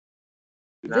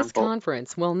This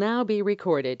conference will now be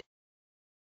recorded.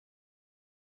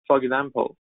 For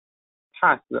example,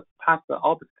 pass the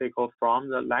obstacle from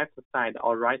the left side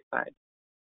or right side.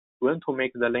 When to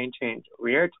make the lane change,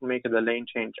 where to make the lane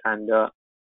change, and the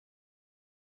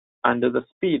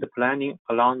speed planning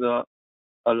along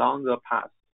the path.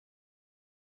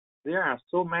 There are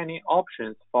so many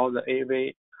options for the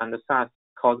AV, and thus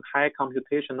cause high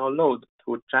computational load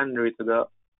to generate the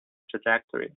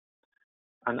trajectory.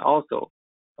 And also,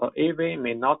 AV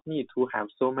may not need to have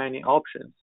so many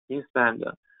options. Instead,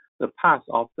 the path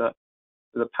of the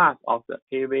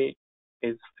AV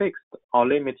is fixed or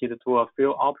limited to a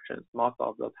few options most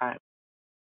of the time.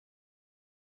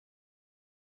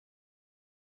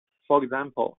 For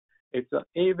example, if the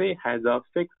AV has a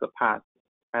fixed path,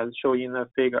 as shown in the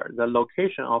figure, the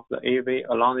location of the AV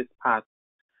along this path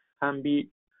can be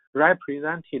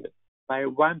represented by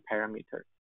one parameter.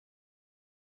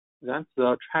 That's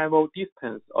the travel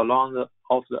distance of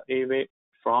the AV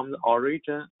from the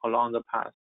origin along the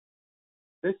path.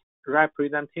 This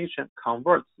representation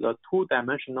converts the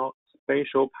two-dimensional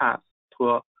spatial path to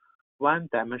a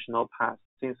one-dimensional path,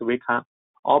 since we can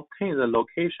obtain the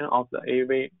location of the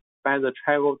AV by the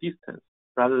travel distance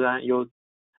rather than use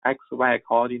XY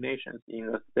coordinations in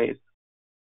the space.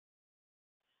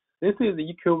 This is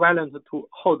equivalent to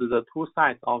hold the two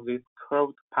sides of this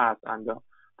curved path and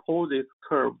pull this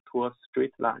curve to a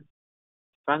straight line.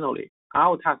 Finally,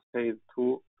 our task is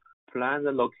to plan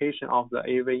the location of the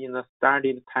AV in a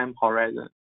studied time horizon.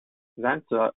 That's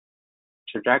the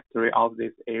trajectory of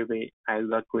this AV as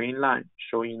the green line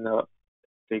shown in the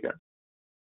figure.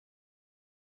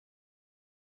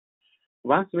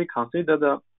 Once we consider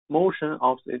the motion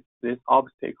of this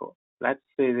obstacle, let's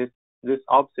say this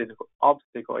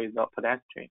obstacle is a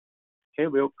pedestrian. He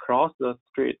will cross the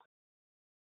street.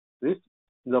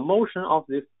 The motion of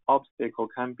this obstacle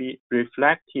can be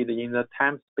reflected in the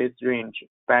time-space range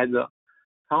by the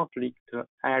conflict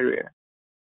area.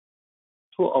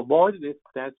 To avoid this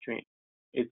pedestrian,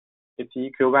 it's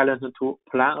equivalent to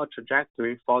plan a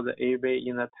trajectory for the AV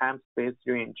in the time-space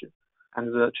range, and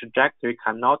the trajectory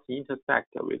cannot intersect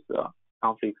with the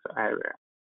conflict area.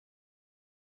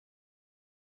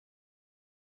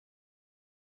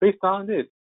 Based on this,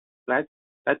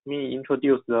 let me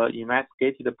introduce the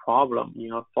investigated problem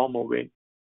in a formal way.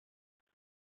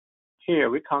 Here,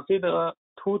 we consider a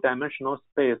two-dimensional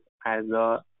space as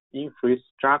an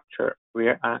infrastructure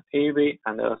where an AV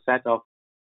and a set of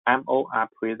MO are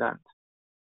present.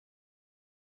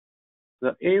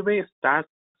 The AV starts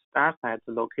at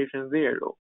location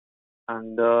 0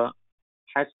 and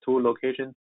heads to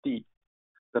location D.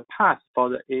 The path for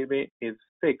the AV is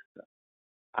fixed,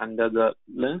 and the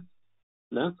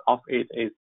length of it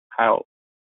is L.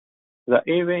 The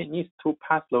AV needs to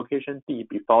pass location D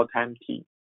before time t.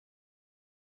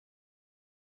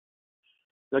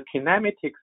 The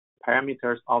kinematic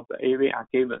parameters of the AV are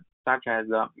given, such as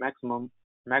the maximum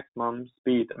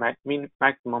speed,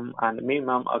 maximum and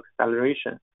minimum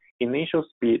acceleration, initial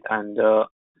speed, and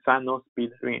final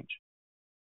speed range.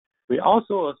 We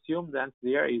also assume that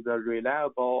there is a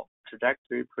reliable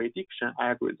trajectory prediction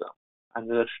algorithm, and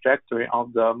the trajectory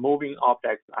of the moving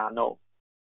objects are known.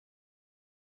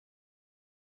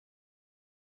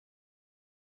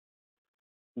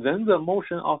 Then the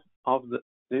motion of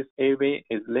this AV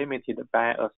is limited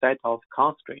by a set of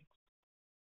constraints,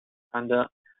 and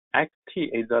xt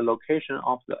is the location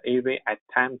of the AV at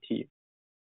time t.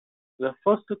 The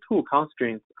first two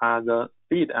constraints are the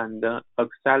speed and the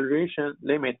acceleration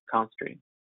limit constraints.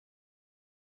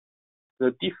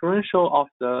 The differential of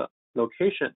the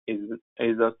location is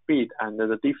the speed, and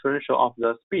the differential of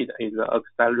the speed is the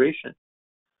acceleration.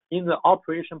 In the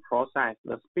operation process,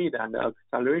 the speed and the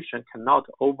acceleration cannot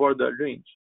over the range.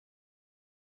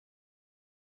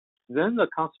 Then the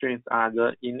constraints are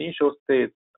the initial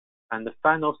states and the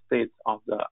final states of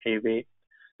the AV.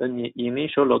 The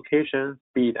initial location,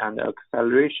 speed, and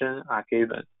acceleration are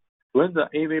given. When the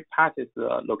AV passes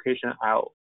the location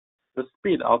L, the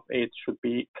speed of it should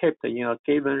be kept in a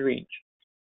given range.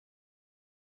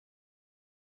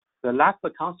 The last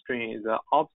constraint is the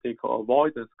obstacle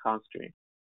avoidance constraint.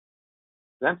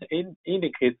 That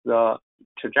indicates the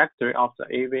trajectory of the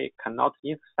AV cannot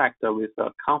intersect with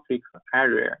the conflict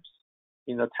areas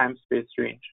in the time-space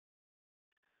range.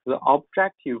 The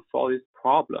objective for this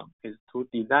problem is to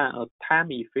design a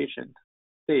time-efficient,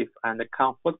 safe, and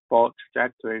comfortable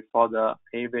trajectory for the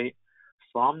AV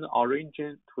from the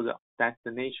origin to the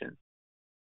destination.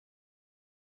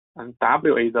 And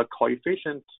W is the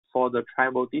coefficient for the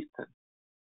travel distance.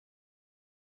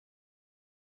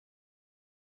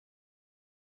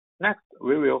 Next,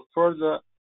 we will further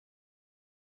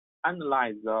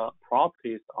analyze the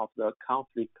properties of the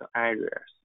conflict areas.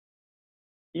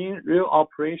 In real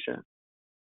operation,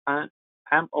 an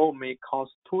MO may cause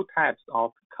two types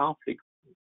of conflict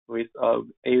with a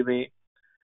AV.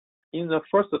 In the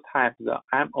first type, the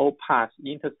MO path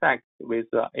intersects with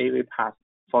the AV path.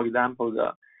 For example,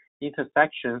 the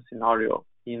intersection scenario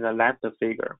in the left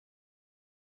figure.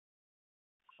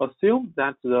 Assume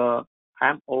that the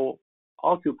MO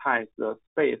occupies the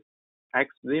space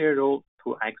x0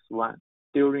 to x1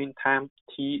 during time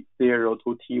t0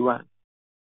 to t1.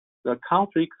 The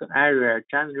conflict area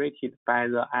generated by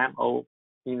the MO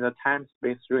in the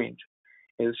time-space range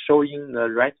is shown in the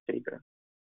right figure.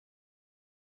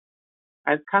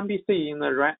 As can be seen in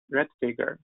the right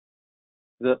figure,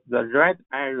 the red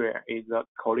area is the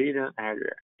collision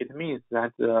area. It means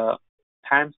that the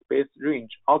time-space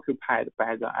range occupied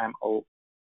by the MO.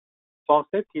 For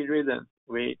safety reasons,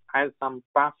 we add some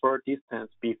buffer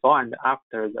distance before and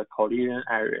after the collision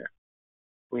area.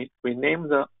 We name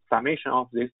the summation of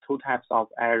these two types of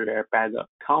area by the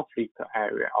conflict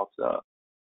area of the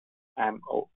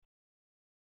MO.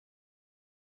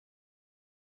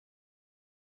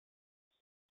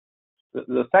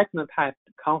 The second type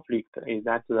conflict is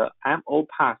that the MO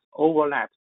path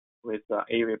overlaps with the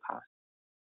AV path.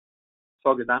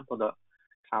 For example, the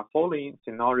following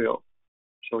scenario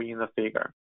shown in the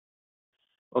figure.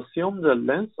 Assume the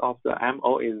length of the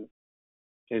MO is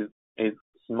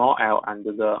small l and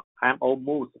the MO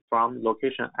moves from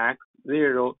location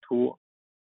x0 to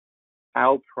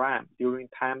l prime during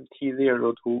time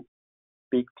t0 to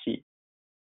big T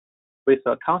with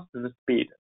a constant speed.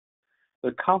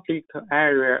 The conflict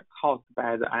area caused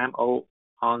by the MO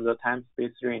on the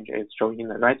time-space range is shown in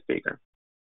the right figure.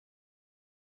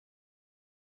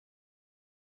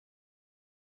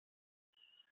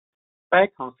 By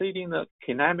considering the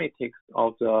kinematics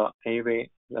of the AV,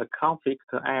 the conflict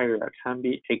area can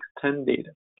be extended.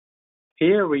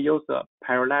 Here we use a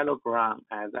parallelogram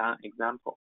as an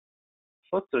example.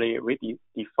 Firstly, we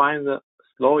define the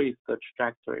slowest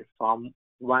trajectory from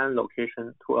one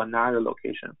location to another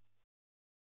location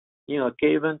in a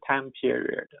given time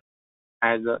period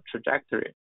as a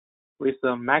trajectory with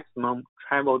a maximum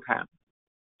travel time.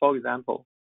 For example,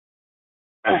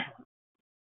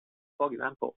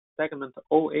 segment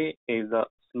OA is the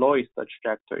slowest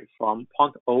trajectory from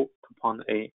point O to point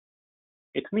A.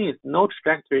 It means no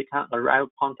trajectory can arrive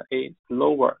at point A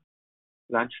slower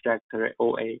than trajectory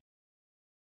OA.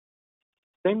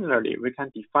 Similarly, we can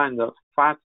define the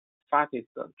fastest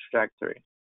trajectory.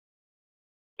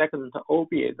 Segment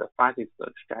OB is the fastest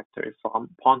trajectory from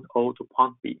point O to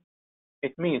point B.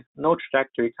 It means no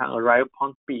trajectory can arrive at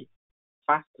point B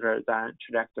faster than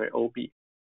trajectory OB.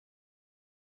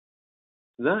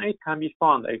 Then it can be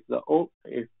found if the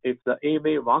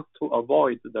AV wants to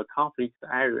avoid the conflict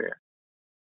area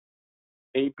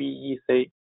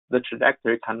ABEC, the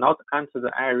trajectory cannot enter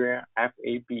the area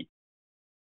FAB.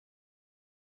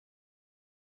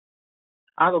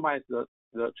 Otherwise, the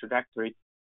trajectory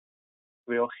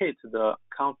will hit the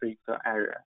conflict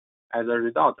area. As a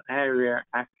result, area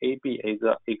FAB is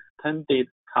an extended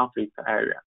conflict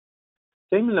area.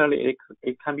 Similarly,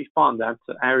 it can be found that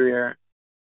the area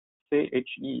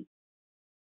CHE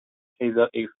is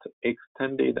an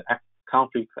extended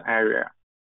conflict area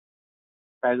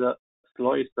by the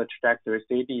slowest trajectory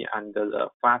CD and the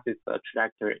fastest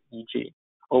trajectory EG.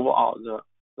 Overall,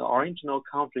 the original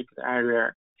conflict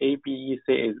area ABEC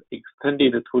is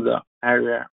extended to the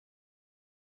area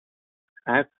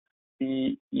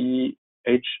FBEHCA.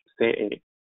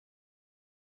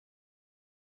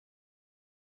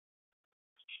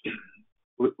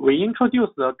 We introduce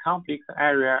the conflict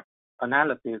area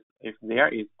analysis if there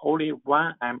is only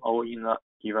one MO in the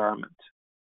environment.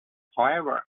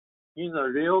 However, in the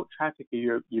real traffic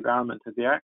environment,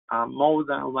 there are more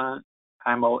than one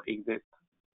MO exists.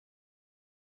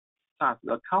 Thus,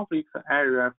 the conflict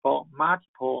area for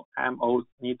multiple MOs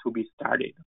need to be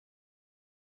studied.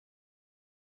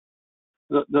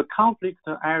 The conflict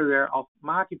area of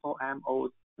multiple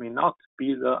MOs may not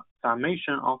be the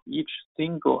summation of each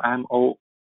single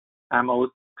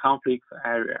MO's conflict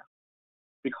area,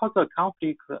 because the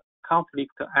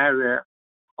conflict area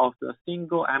of the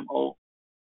single MO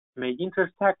may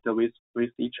intersect with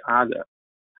each other,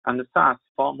 and thus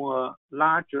form a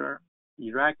larger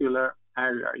irregular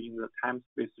area in the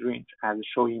time-space range as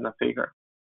shown in the figure.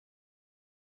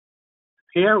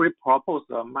 Here we propose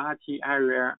a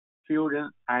multi-area fusion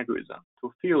algorithm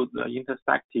to fuse the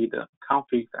intersected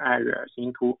conflict areas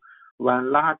into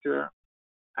one larger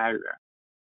area.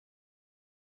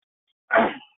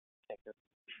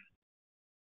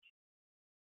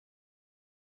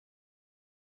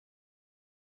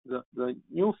 the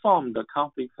new formed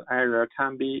conflict area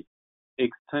can be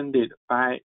extended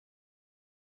by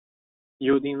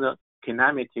using the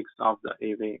kinematics of the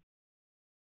AV.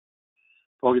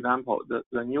 For example,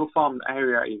 the new formed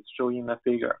area is shown in the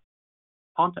figure.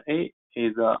 Point A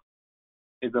is a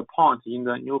point in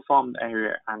the new formed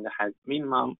area and has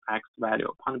minimum x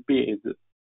value. Point B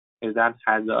is that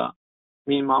has a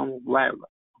minimum y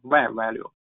value.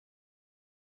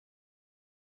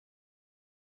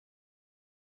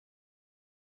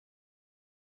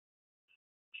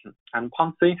 And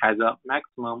point C has a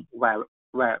maximum y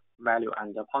value,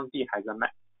 and point D has a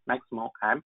maximum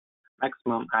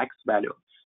x value.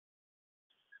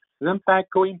 Then by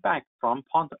going back from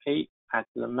point A at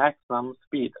the maximum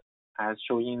speed, as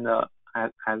shown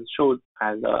as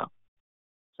the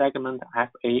segment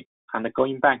FA, and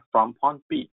going back from point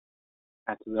B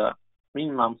at the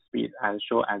minimum speed, as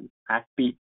shown as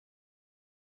FB.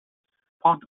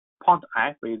 Point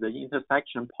F is the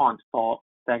intersection point for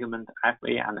segment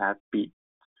FA and FB.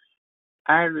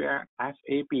 Area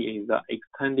FAB is the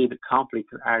extended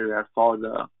conflict area for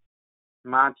the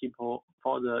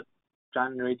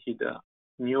generated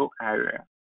new area.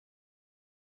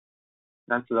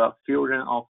 That's the fusion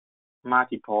of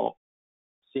multiple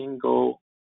single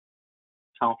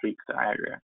conflict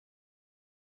area.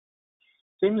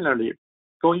 Similarly,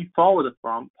 going forward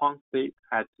from point C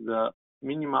at the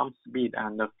minimum speed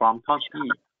and from point E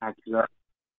at the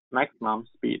maximum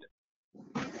speed,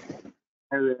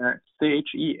 area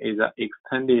CHE is an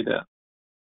extended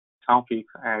conflict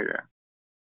area.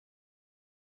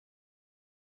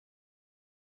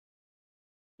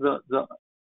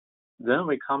 Then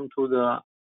we come to the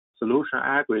solution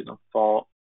algorithm for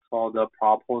the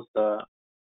proposed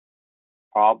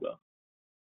problem.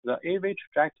 The AV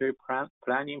trajectory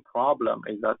planning problem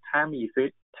is a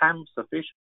time-sensitive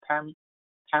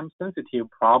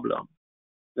problem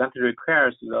that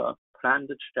requires the planned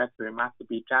trajectory must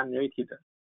be generated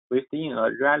within a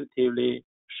relatively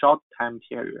short time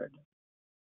period,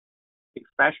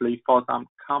 especially for some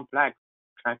complex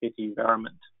traffic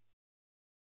environment.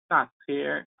 Thus,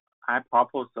 here I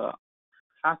propose a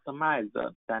customized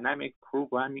dynamic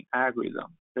programming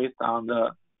algorithm based on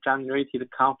the generated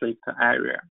conflict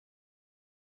area.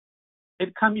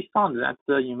 It can be found that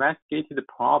the investigated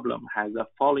problem has the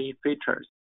following features.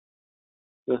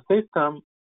 The system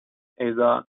is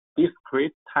a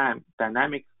discrete time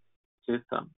dynamic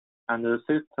system, and the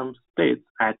system states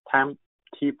at time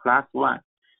t+1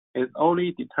 is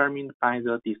only determined by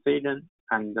the decision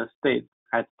and the state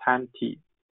at time t.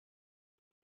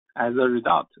 As a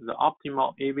result, the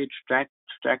optimal AV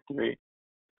trajectory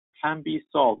can be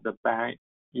solved by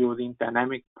using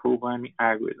dynamic programming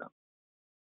algorithm.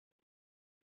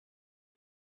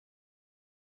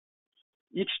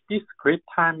 Each discrete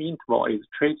time interval is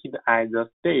treated as a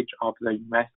stage of the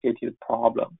investigated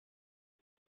problem.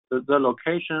 The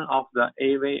location of the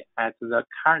AV at the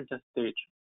current stage,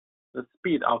 the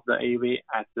speed of the AV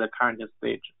at the current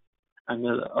stage, and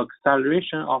the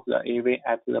acceleration of the AV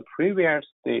at the previous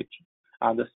stage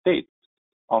are the states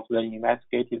of the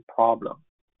investigated problem.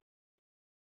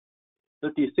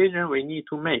 The decision we need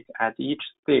to make at each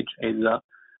stage is the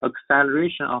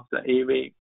acceleration of the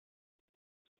AV,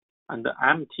 and the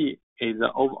MT is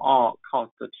the overall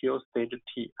cost till stage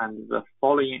T, and the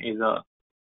following is a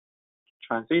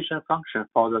transition function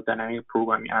for the dynamic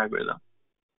programming algorithm.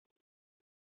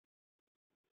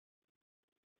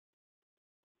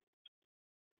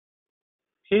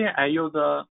 Here I use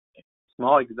a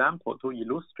small example to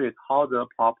illustrate how the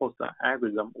proposed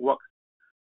algorithm works.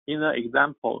 In the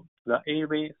example, the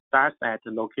AV starts at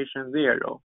location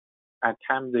 0 at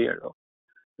time 0.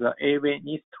 The AV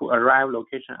needs to arrive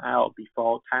location L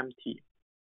before time t.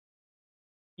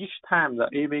 Each time the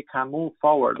AV can move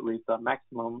forward with a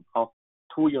maximum of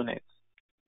 2 units.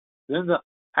 Then the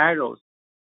arrows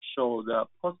show the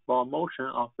possible motion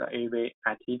of the AV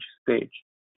at each stage.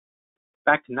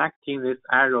 By connecting these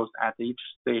arrows at each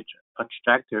stage, a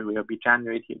trajectory will be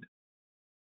generated.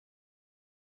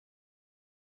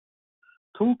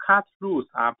 Two cut rules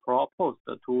are proposed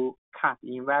to cut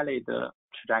invalid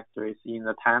trajectories in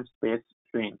the time-space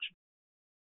range.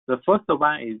 The first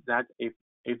one is that if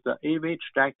the AV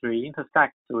trajectory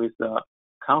intersects with the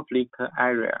conflict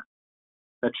area,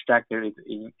 the trajectory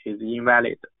is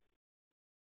invalid.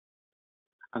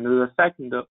 And the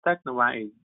second one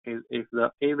is if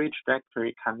the AV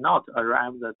trajectory cannot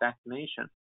arrive the destination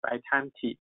by time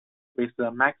t with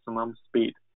the maximum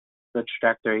speed, the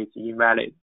trajectory is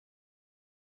invalid.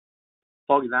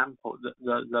 For example,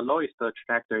 the lowest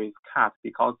trajectory is cut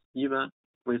because even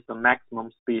with the maximum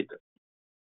speed,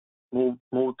 move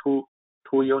 2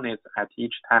 units at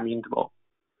each time interval.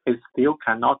 it still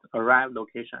cannot arrive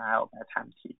location L at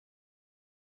time t.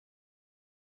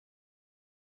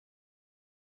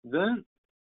 Then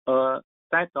a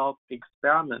set of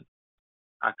experiments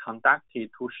are conducted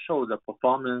to show the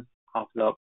performance of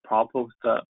the proposed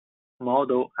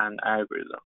model and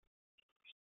algorithm.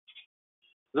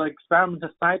 The experimental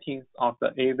sightings of the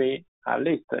AV are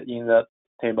listed in the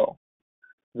table.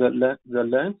 The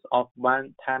length of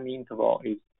one time interval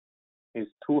is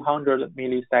 200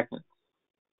 milliseconds.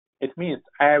 It means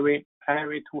every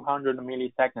 200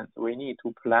 milliseconds we need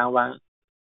to plan one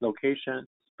location,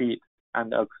 speed,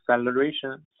 and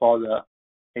acceleration for the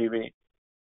AV.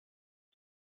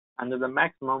 And the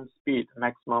maximum speed,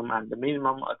 maximum and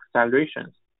minimum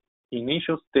accelerations,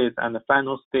 initial states and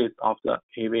final states of the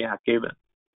AV are given.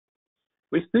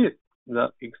 With this,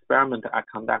 the experiments are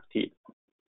conducted.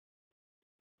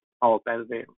 Oh, by the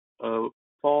way,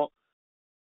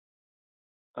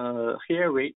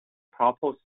 here we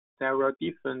propose several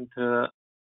different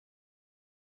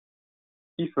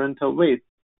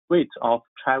weights of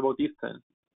travel distance,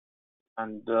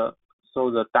 and so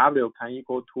the W can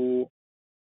equal to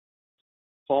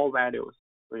 4 values.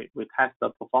 We test the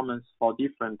performance for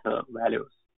different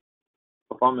values.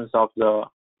 Performance of the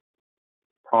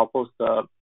proposed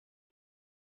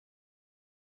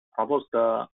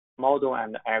model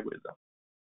and algorithm.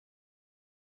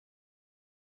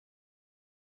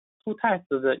 To test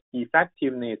the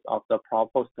effectiveness of the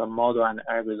proposed model and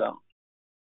algorithm,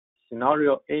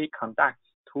 scenario A conducts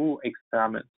 2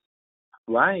 experiments.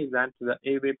 One is that the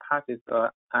AV passes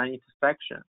an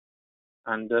intersection,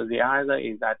 and the other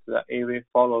is that the AV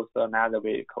follows another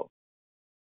vehicle.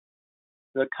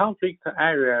 The conflict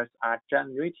areas are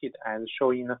generated as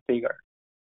shown in the figure.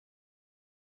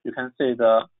 You can see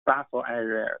the buffer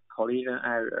area, collision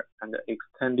area, and the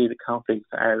extended conflict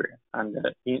area. And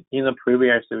in the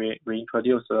previous, we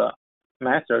introduced a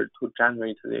method to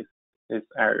generate this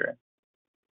area.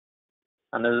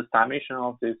 And the summation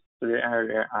of these 3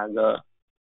 areas are the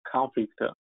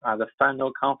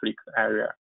final conflict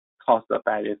area caused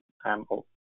by this MO.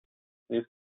 This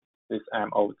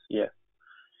MOs, yes.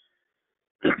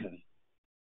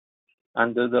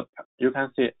 And you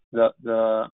can see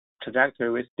the trajectory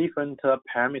with different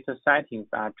parameter settings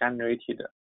are generated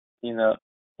in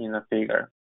the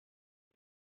figure.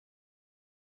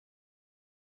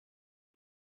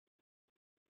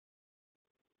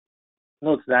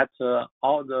 Note that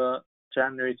all the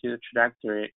generated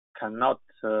trajectory cannot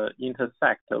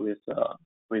intersect with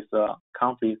the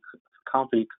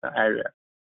conflict area.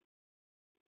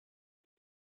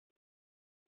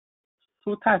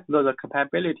 To test the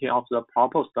capability of the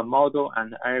proposed model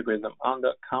and algorithm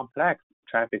under complex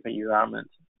traffic environment,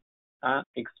 an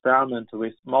experiment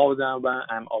with more than one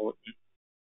MO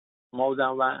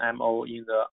in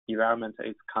the environment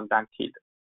is conducted.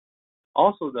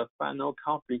 Also, the final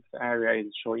conflict area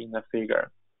is shown in the figure.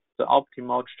 The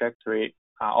optimal trajectory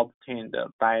are obtained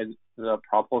by the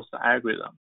proposed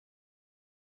algorithm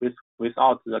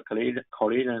without the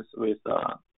collisions with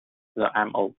the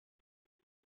MO.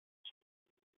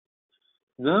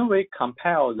 Then we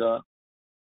compare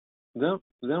then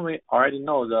we already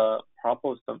know the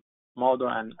proposed model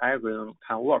and algorithm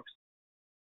can work.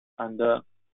 And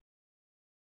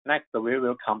next we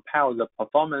will compare the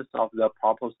performance of the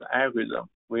proposed algorithm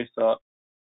with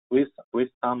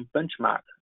some benchmark.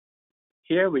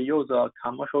 Here we use a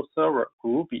commercial server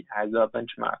Groovy as a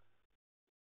benchmark.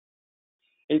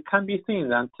 It can be seen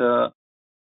that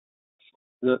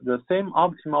the same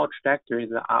optimal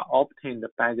trajectories are obtained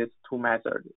by these 2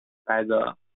 methods, by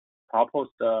the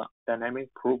proposed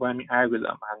dynamic programming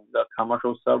algorithm and the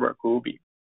commercial server Groovy.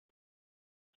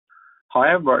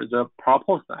 However, the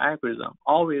proposed algorithm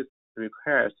always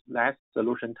requires less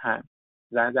solution time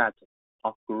than that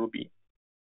of Groovy.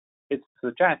 It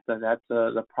suggests that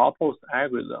the proposed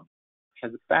algorithm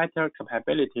has better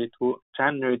capability to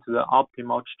generate the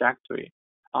optimal trajectory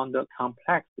under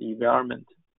complex environment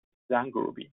than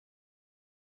Groovy.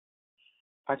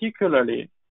 Particularly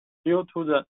due to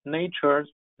the nature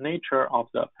of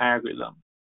the algorithm,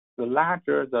 the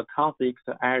larger the conflict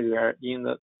area in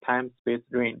the time-space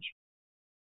range.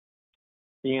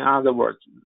 In other words,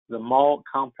 the more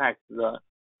complex the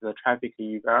traffic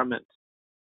environment,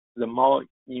 the more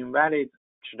invalid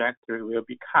trajectory will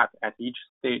be cut at each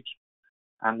stage,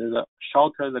 and the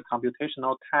shorter the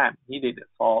computational time needed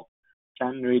for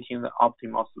generating the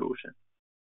optimal solution.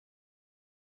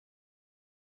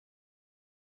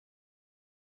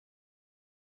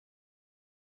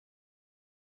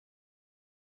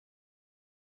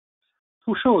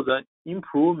 To show the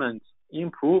improvements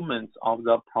of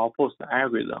the proposed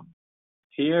algorithm,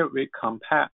 here we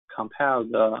compare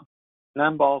the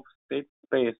number of state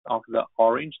space of the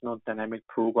original dynamic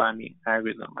programming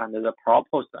algorithm and the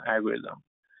proposed algorithm,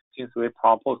 since we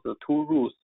proposed two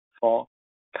rules for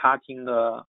cutting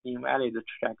the invalid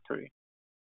trajectory.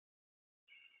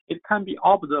 It can be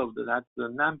observed that the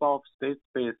number of state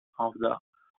space of the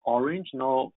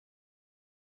original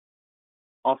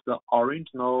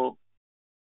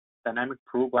dynamic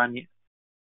programming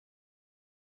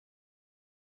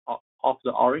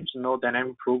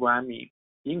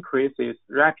increases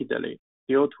rapidly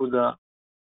due to the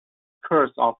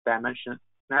curse of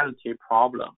dimensionality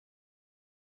problem.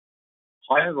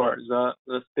 However,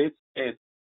 the state space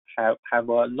have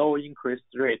a low increase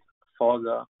rate for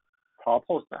the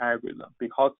proposed algorithm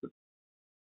because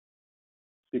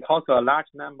a large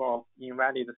number of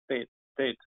invalid state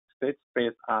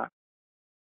space are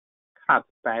cut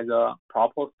by the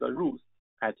proposed rules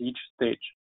at each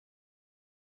stage.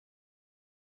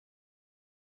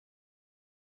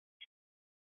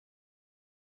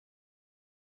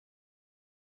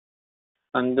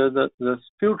 And the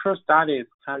future studies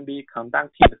can be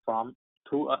conducted from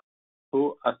two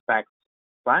aspects.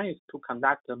 One is to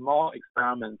conduct more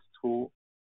experiments to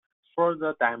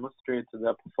further demonstrate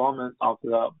the performance of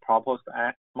the proposed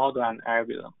model and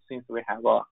algorithm. Since we have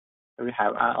an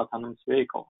autonomous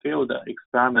vehicle, field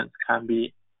experiments can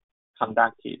be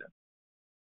conducted.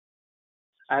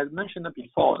 As mentioned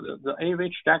before, the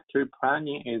AV trajectory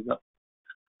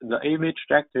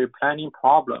planning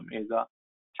problem is a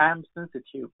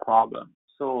time-sensitive problem.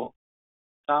 So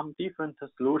some different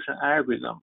solution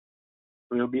algorithms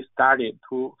will be studied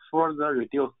to further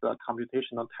reduce the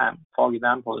computational time. For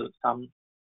example, some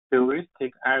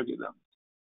heuristic algorithms.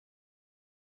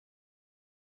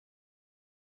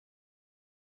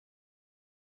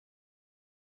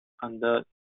 And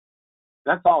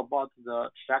that's all about the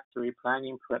trajectory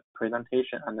planning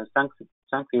presentation. And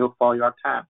thank you for your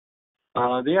time.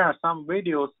 There are some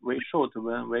videos we showed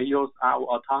when we use our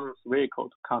autonomous vehicle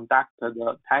to conduct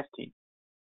the testing.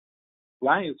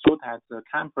 One is shot at the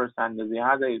campus and the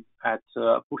other is at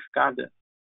Busch Garden.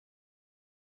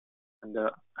 And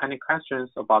any questions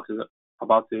about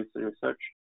this research?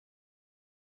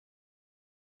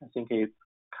 I think it's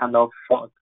kind of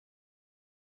short.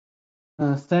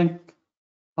 Thank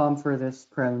Tom for this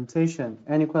presentation.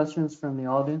 Any questions from the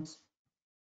audience?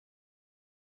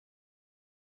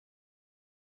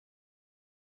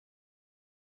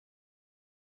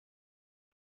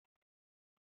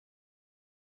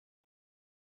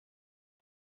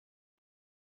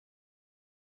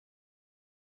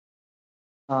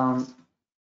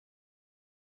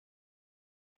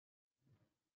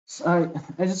 So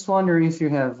I just wonder if you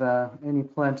have any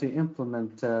plan to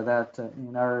implement that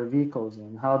in our vehicles,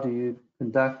 and how do you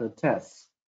conduct the tests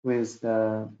with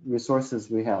the resources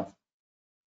we have?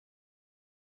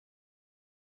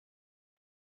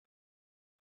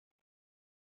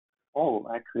 Oh,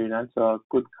 actually, that's a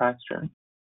good question.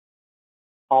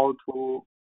 How to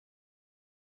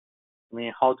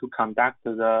conduct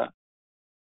the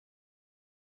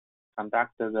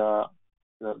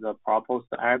proposed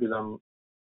algorithm,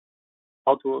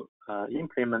 how to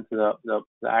implement the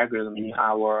algorithm in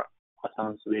our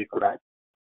autonomous vehicle, right?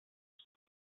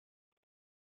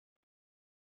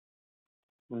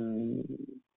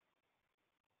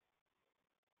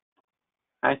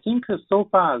 I think so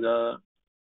far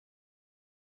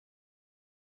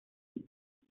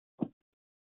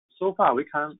we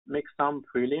can make some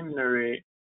preliminary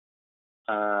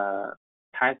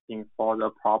testing for the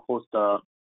proposed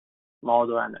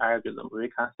model and algorithm. We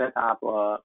can set up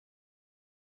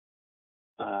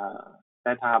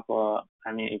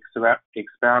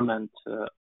experiment.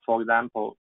 For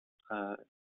example,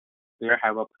 there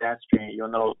have a pedestrian.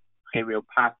 He will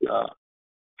pass the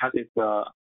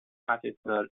path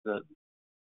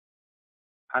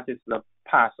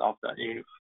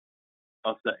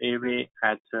of the AV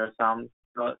at some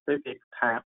specific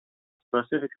time,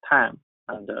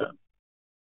 and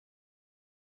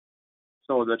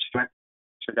so the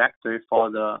trajectory for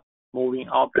the moving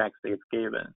objects is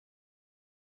given.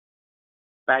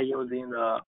 By using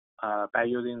the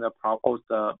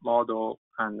proposed model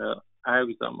and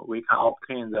algorithm, we can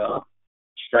obtain the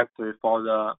trajectory for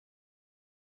the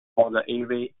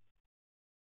AV.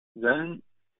 Then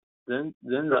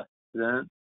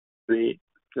we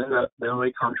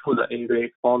control the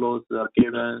AV follows the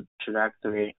given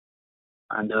trajectory,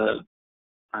 and the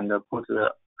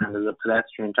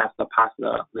pedestrian just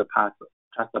passes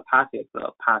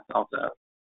the path of the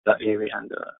AV, and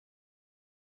the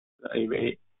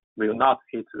AV will not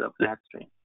hit the pedestrian.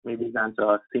 Maybe that's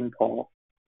a simple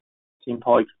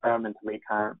experiment we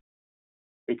can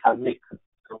make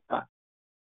so far.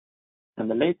 And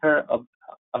later,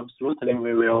 absolutely,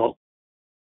 we will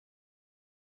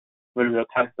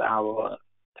test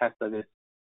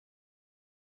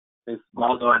this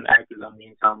model and algorithm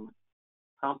in some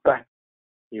complex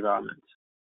environment.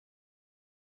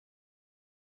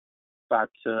 But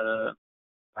how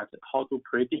to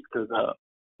predict the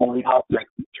only object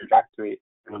trajectory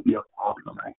will be a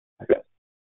problem, I guess.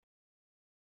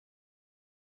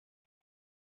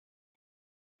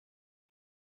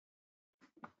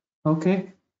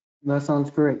 Okay, that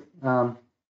sounds great.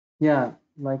 Yeah,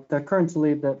 like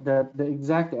currently the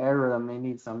exact error may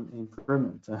need some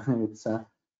improvement.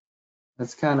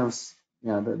 It's kind of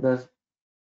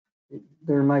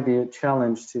there might be a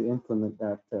challenge to implement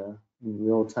that in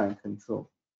real-time control.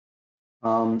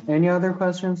 Any other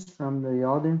questions from the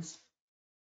audience?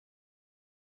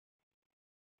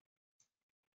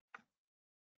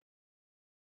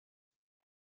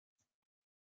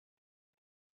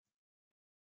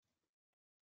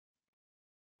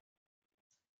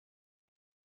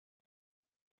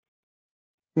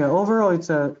 Yeah, overall it's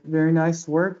a very nice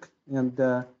work, and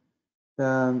the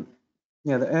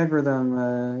algorithm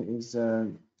is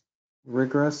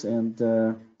rigorous, and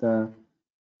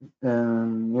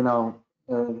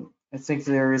I think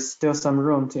there is still some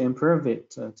room to improve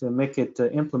it to make it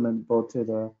implementable to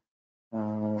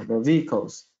the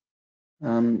vehicles.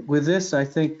 With this, I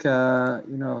think okay.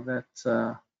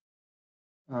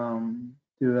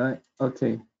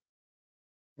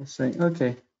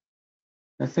 Okay.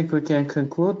 I think we can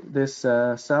conclude this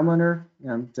seminar,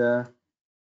 and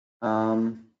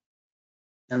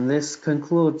this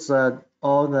concludes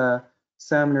all the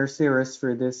seminar series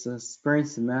for this spring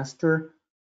semester.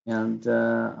 And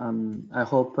I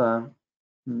hope, all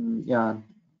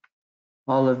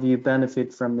of you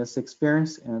benefit from this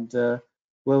experience. And we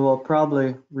will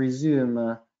probably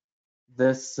resume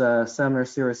this seminar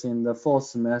series in the fall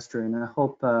semester. And I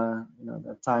hope,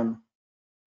 that time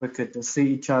we could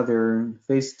see each other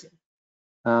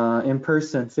in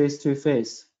person, face to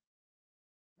face.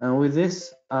 And with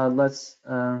this,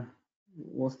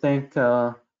 we'll thank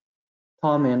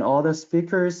Tom and all the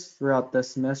speakers throughout the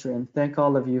semester, and thank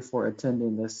all of you for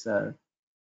attending this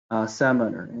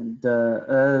seminar. And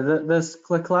this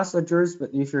class adjourns, but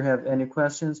if you have any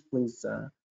questions, please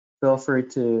feel free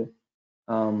to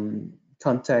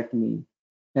contact me.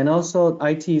 And also,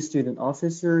 IT student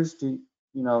officers,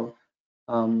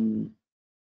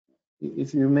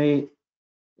 if you may,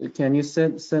 can you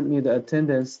send me the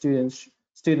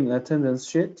student attendance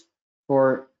sheet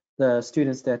for the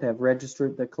students that have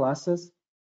registered the classes?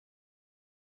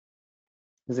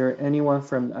 Is there anyone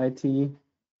from IT?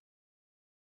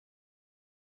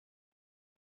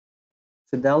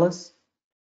 Fidelis?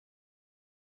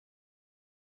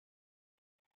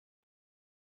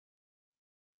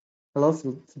 Hello,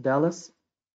 Fidelis?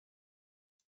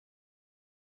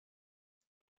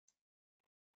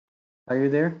 Are you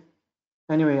there?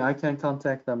 Anyway, I can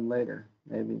contact them later,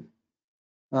 maybe.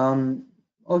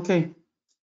 Okay.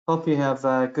 Hope you have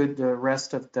a good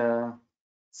rest of the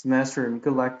semester, and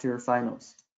good luck to your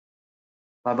finals.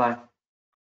 Bye-bye.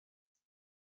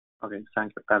 Okay,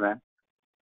 thank you. Bye-bye.